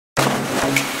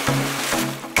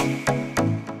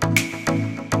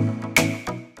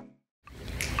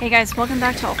Hey guys, welcome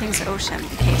back to All Things Ocean.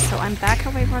 Okay, so I'm back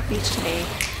at Reever Beach today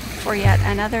for yet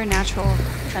another natural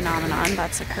phenomenon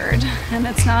that's occurred. And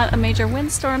it's not a major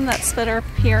windstorm that split our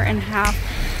pier in half.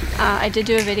 I did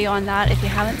do a video on that. If you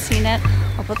haven't seen it,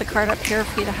 I'll put the card up here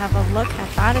for you to have a look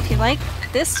at that if you like.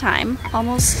 This time,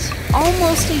 almost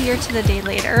a year to the day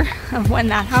later of when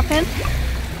that happened,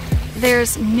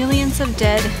 there's millions of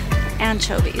dead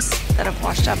anchovies that have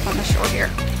washed up on the shore here.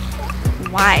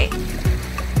 Why?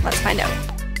 Let's find out.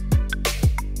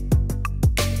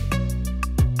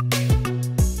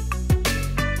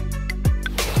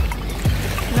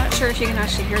 I'm not sure if you can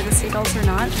actually hear the seagulls or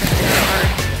not, but there are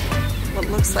what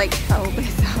looks like probably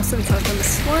thousands of them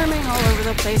swarming all over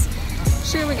the place.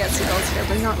 Sure, we get seagulls here,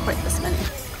 but not quite this many.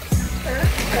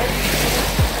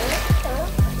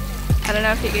 I don't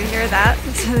know if you can hear that.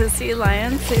 The sea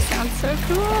lions, they sound so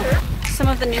cool. Some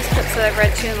of the news clips that I've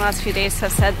read too in the last few days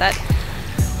have said that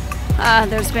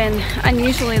there's been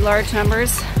unusually large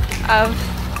numbers of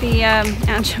the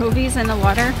anchovies in the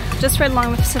water. Just right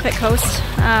along the Pacific coast.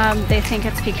 They think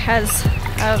it's because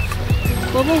of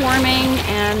global warming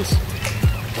and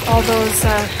all those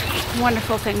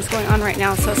wonderful things going on right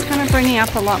now. So it's kind of bringing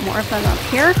up a lot more of them up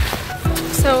here.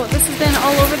 So this has been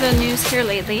all over the news here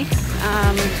lately.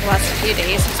 The last few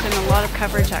days there's been a lot of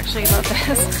coverage actually about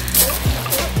this.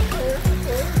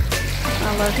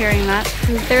 I love hearing that.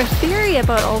 Their theory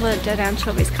about all the dead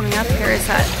anchovies coming up here is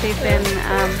that they've been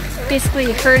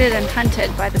basically herded and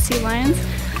hunted by the sea lions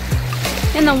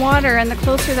in the water, and the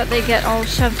closer that they get all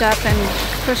shoved up and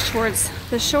pushed towards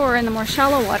the shore in the more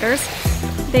shallow waters,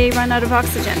 they run out of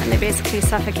oxygen and they basically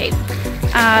suffocate.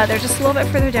 They're just a little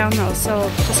bit further down though, so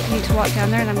just need to walk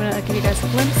down there and I'm going to give you guys a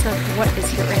glimpse of what is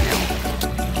here right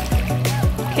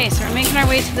now. Okay, so we're making our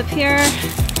way to the pier.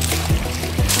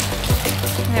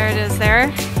 There it is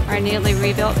there, our newly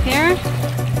rebuilt pier.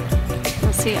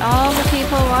 You'll see all the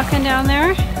people walking down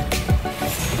there.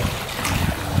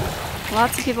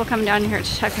 Lots of people coming down here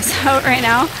to check us out right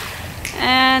now.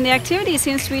 And the activity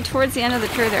seems to be towards the end of the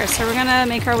pier there, so we're gonna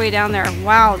make our way down there.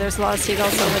 Wow, there's a lot of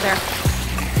seagulls over there.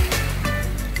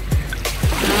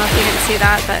 I don't know if you can see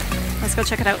that, but let's go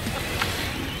check it out.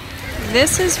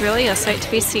 This is really a sight to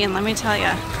be seen, let me tell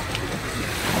you.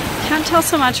 Can't tell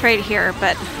so much right here,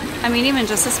 but I mean, even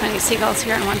just this many seagulls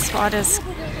here in one spot is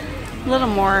a little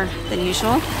more than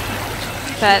usual.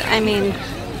 But I mean,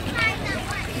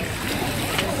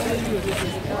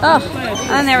 oh,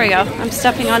 and there we go. I'm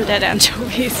stepping on dead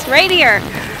anchovies right here.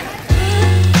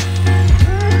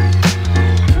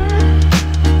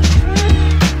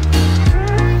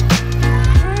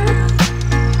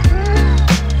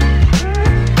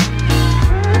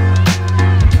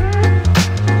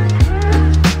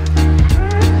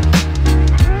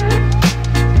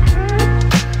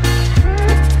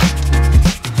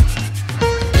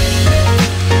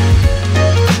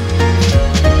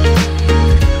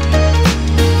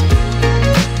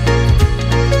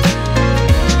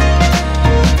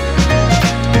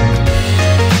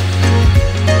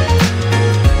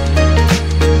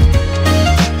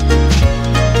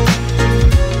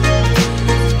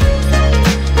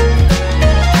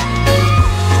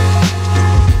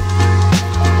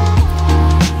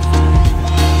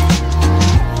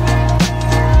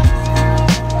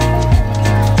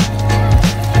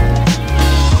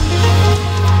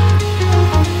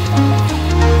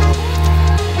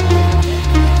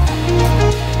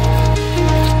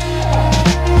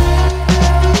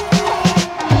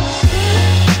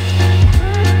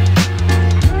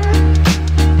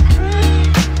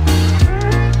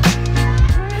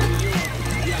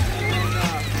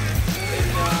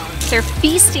 They're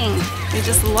feasting. They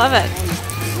just love it.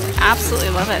 Absolutely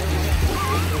love it.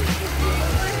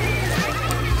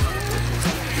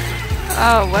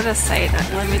 Oh, what a sight,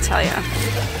 let me tell you.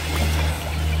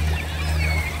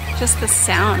 Just the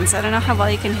sounds. I don't know how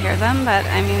well you can hear them, but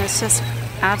I mean, it's just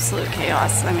absolute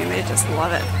chaos. I mean, they just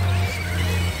love it.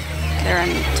 They're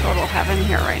in total heaven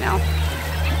here right now.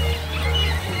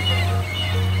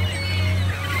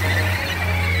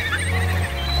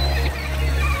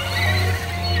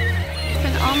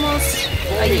 Almost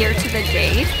a year to the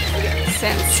day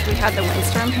since we had the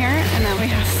windstorm here, and now we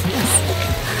have this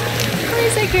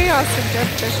crazy chaos of dead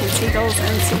fish and seagulls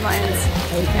and sea lions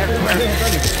everywhere. I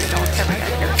don't ever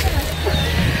get here.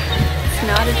 It's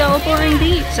not a dull, boring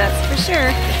beach, that's for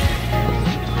sure.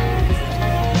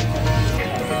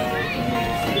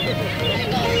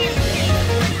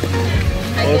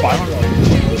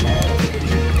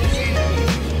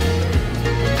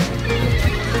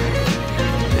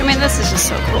 I mean, this is just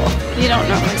so cool. You don't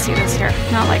normally see this here.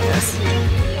 Not like this.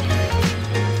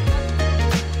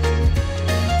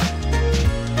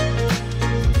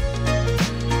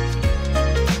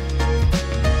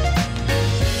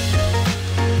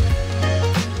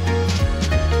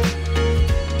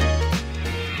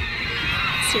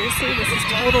 seriously, this is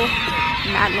total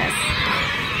madness.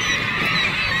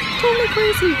 Totally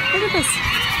crazy. Look at this.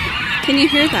 Can you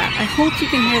hear that? I hope you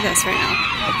can hear this right now.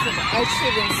 I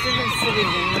should have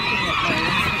sitting and looking at my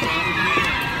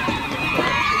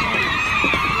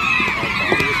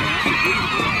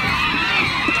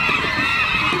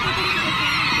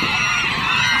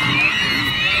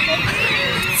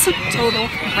It's a total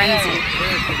frenzy.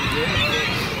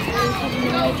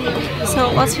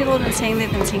 So lots of people have been saying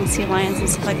they've been seeing sea lions and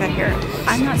stuff like that here.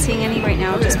 I'm not seeing any right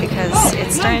now just because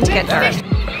it's starting to get dark.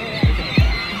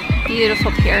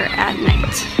 Beautiful pier at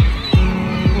night.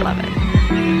 Love it.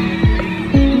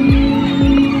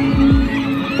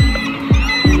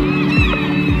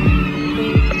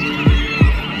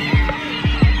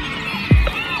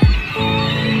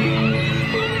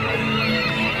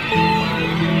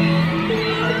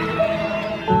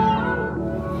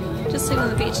 Just sitting on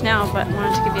the beach now, but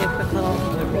wanted to give you a quick little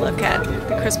look at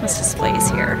the Christmas displays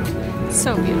here.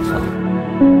 So beautiful.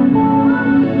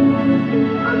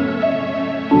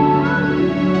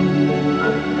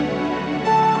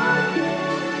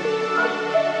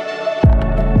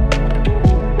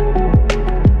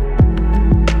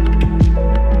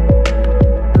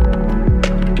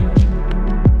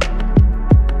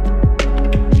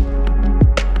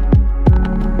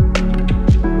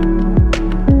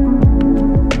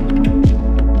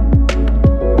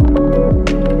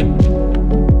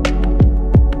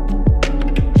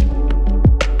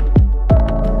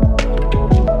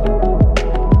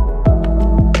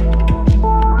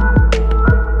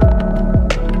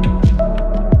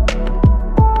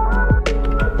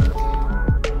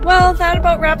 Well, that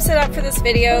about wraps it up for this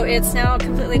video. It's now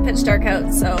completely pitch dark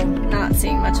out, so not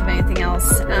seeing much of anything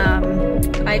else.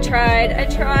 I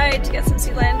tried to get some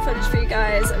sea lion footage for you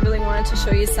guys. I really wanted to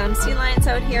show you some sea lions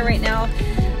out here right now.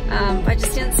 I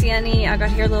just didn't see any. I got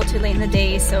here a little too late in the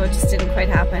day, so it just didn't quite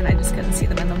happen. I just couldn't see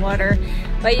them in the water.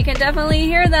 But you can definitely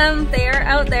hear them. They are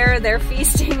out there. They're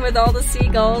feasting with all the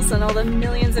seagulls and all the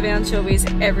millions of anchovies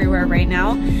everywhere right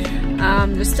now.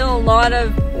 There's still a lot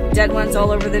of dead ones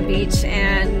all over the beach,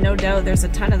 and no doubt there's a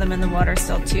ton of them in the water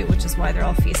still too, which is why they're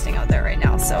all feasting out there right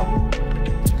now. So,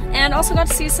 and also got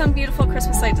to see some beautiful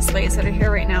Christmas light displays that are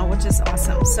here right now, which is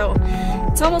awesome. So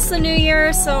it's almost the new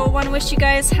year, so want to wish you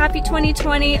guys happy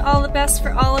 2020, all the best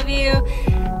for all of you,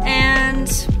 and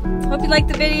hope you liked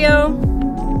the video.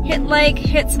 Hit like,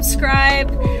 hit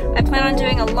subscribe. I plan on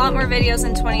doing a lot more videos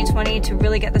in 2020 to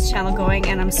really get this channel going,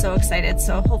 and I'm so excited.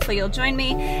 So hopefully you'll join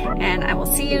me, and I will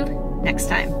see you next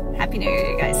time. Happy New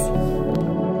Year, you guys.